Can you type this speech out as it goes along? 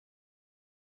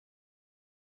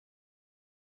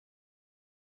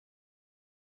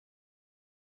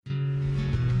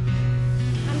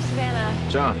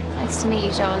John. Nice to meet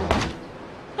you, John.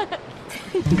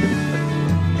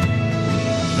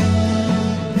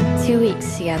 2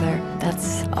 weeks together.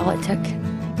 That's all it took.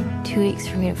 2 weeks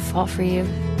for me to fall for you.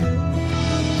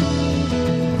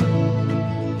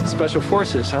 Special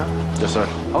Forces, huh? Yes, sir.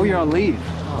 Oh, you're on leave.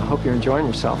 Oh, I hope you're enjoying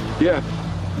yourself. Yeah,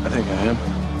 I think I am.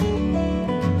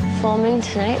 Full moon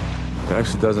tonight. It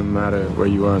actually doesn't matter where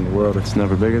you are in the world. It's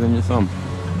never bigger than your thumb.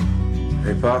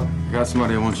 Hey, Pop, I got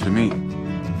somebody I want you to meet.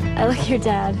 I like your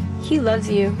dad. He loves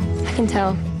you. I can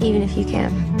tell, even if you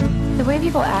can't. The way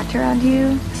people act around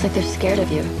you, it's like they're scared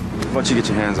of you. Why don't you get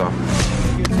your hands off?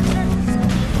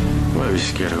 Why are you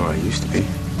scared of who I used to be?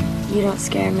 You don't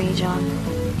scare me, John.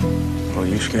 Well,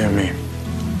 you scare me.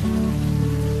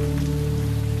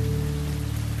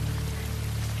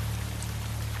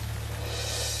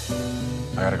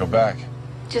 I gotta go back.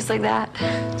 Just like that.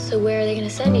 So where are they gonna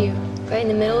send you? Right in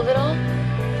the middle of it all?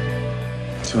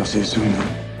 So I'll see you soon,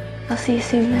 then. I'll see you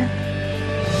soon then.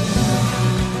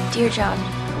 Dear John,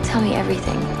 tell me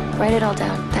everything. Write it all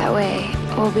down. That way,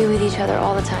 we'll be with each other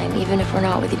all the time, even if we're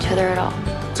not with each other at all.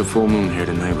 It's a full moon here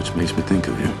tonight, which makes me think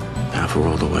of you. Half a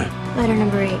world away. Letter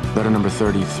number 8. Letter number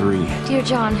 33. Dear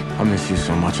John, I miss you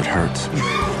so much it hurts.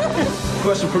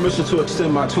 Requesting permission to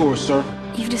extend my tour, sir.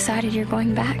 you've decided you're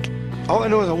going back. All I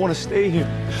know is I want to stay here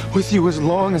with you as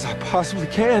long as I possibly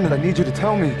can, and I need you to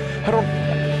tell me. I don't...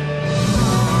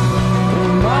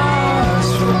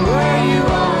 Miles from where you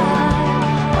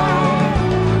are,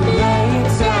 laying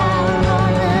down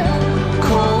on the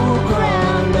cold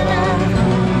ground, and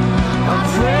I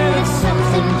pray that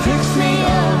something picks me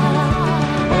up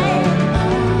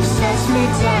and sets me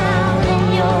down in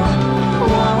your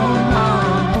warm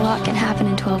arms. A lot can happen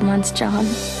in 12 months, John.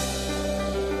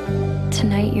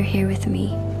 Tonight you're here with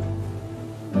me.